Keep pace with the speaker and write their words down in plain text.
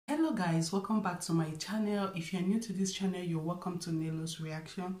Hello guys, welcome back to my channel. If you're new to this channel, you're welcome to NELO'S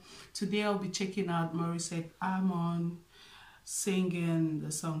reaction. Today I'll be checking out Morrisette Amon singing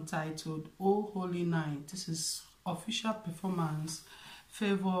the song titled Oh Holy Night. This is official performance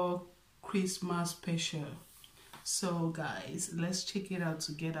Favor Christmas special. So guys, let's check it out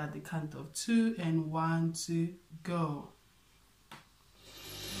together at the count of 2 and 1, 2, go.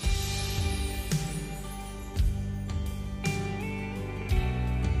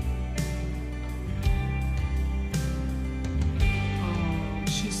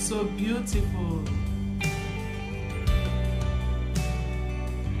 So beautiful.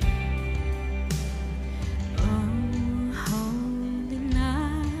 Oh, holy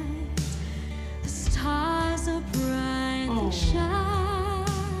night, the stars are bright and shining.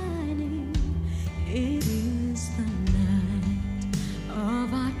 It is the night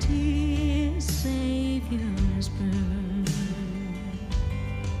of our dear Savior's birth.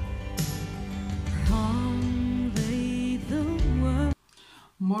 Long lay the world.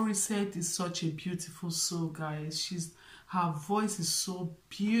 Morrisette is such a beautiful soul, guys. Her voice is so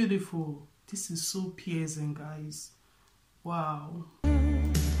beautiful. This is so piercing, guys. Wow.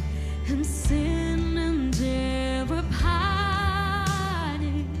 And sin and error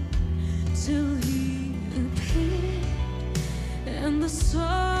pining till he appeared, and the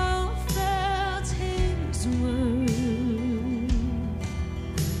soul felt his worth.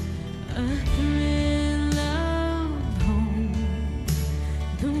 A thrill of home.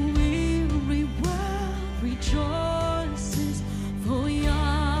 The weary world rejoices for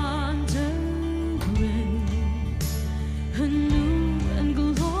yonder grave, a new and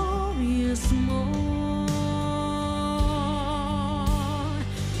glorious morn.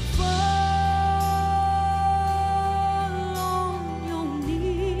 Fall on your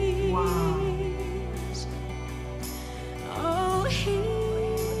knees. Wow. Oh, hear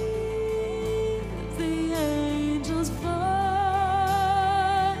the angels' voices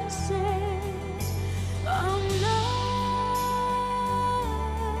of love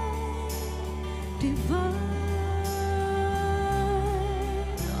divine.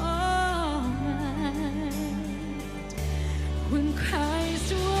 All night when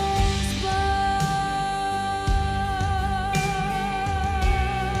Christ was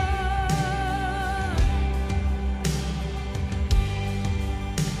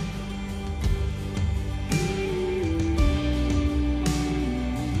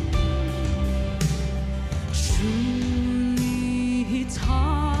truly he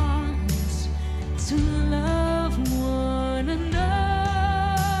taught us to love one another.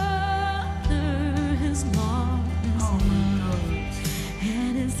 His law is Oh my God.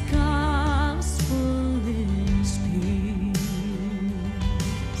 and his gospel is peace.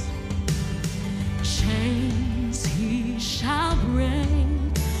 Chains he shall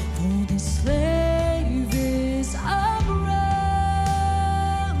break, for the slave is a brother,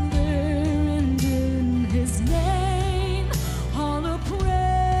 and in his name all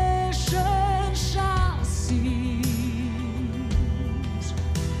oppression shall cease.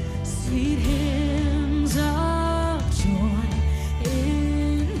 Sweet hymns of joy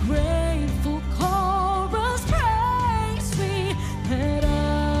in grateful chorus praise we. Let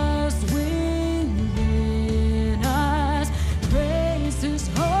us within us praise his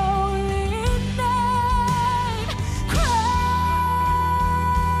holy name. Christ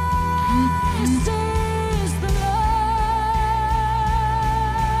is the Lord.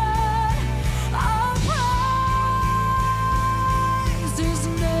 I'll praise his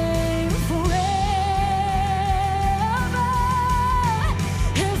name forever.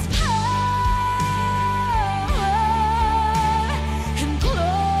 His power and glory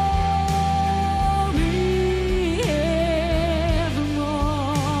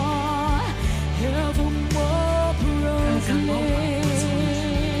evermore.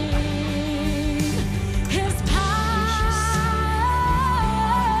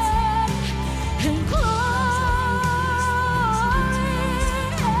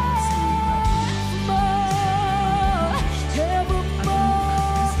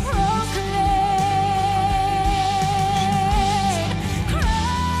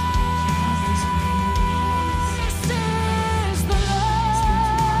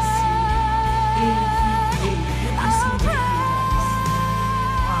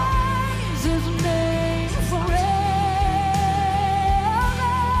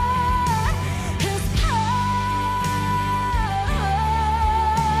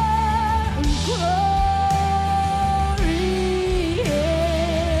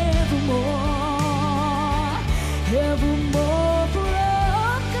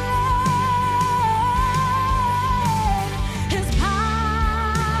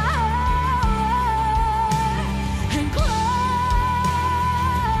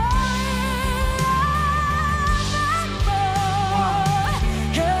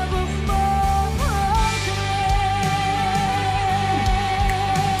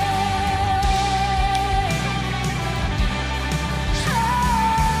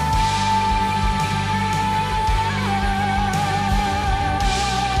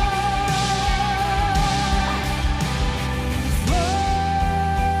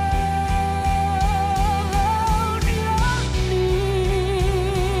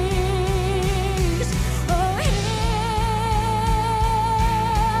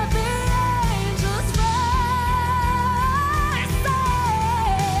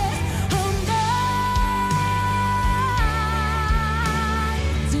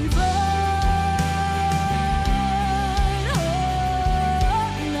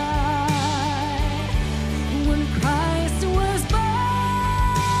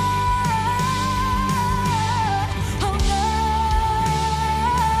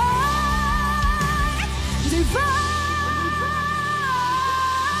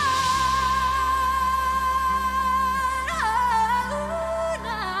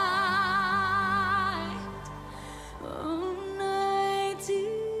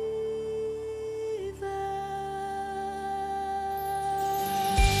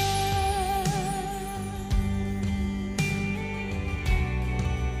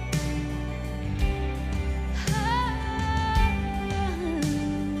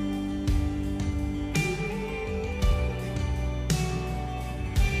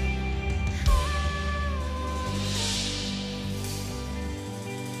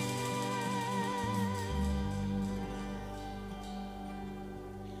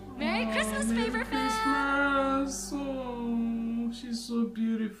 Christmas, favorite fan. Christmas. Oh, she's so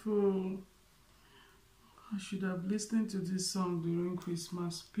beautiful. I should have listened to this song during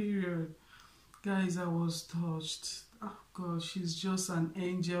Christmas period. Guys, I was touched. Oh God, she's just an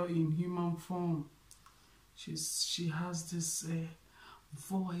angel in human form. She has this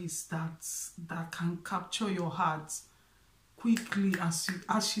voice that can capture your heart quickly. As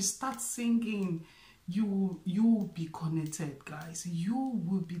she starts singing, you will be connected, guys. You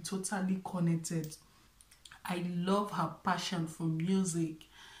will be totally connected. I love her passion for music,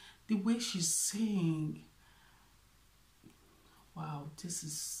 the way she sings. Wow, this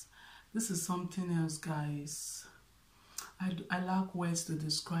is something else, guys. I lack words to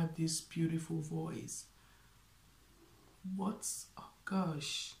describe this beautiful voice. Oh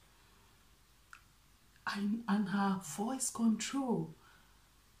gosh. And her voice control.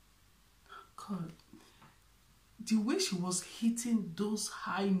 God. The way she was hitting those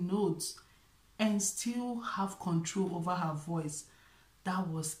high notes and still have control over her voice, that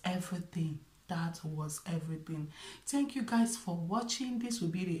was everything. That was everything. Thank you guys for watching. This will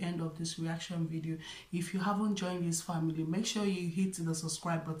be the end of this reaction video. If you haven't joined this family, make sure you hit the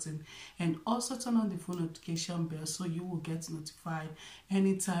subscribe button and also turn on the phone notification bell so you will get notified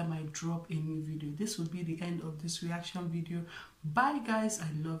anytime I drop a new video. This will be the end of this reaction video. Bye guys, I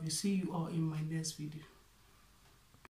love you. See you all in my next video.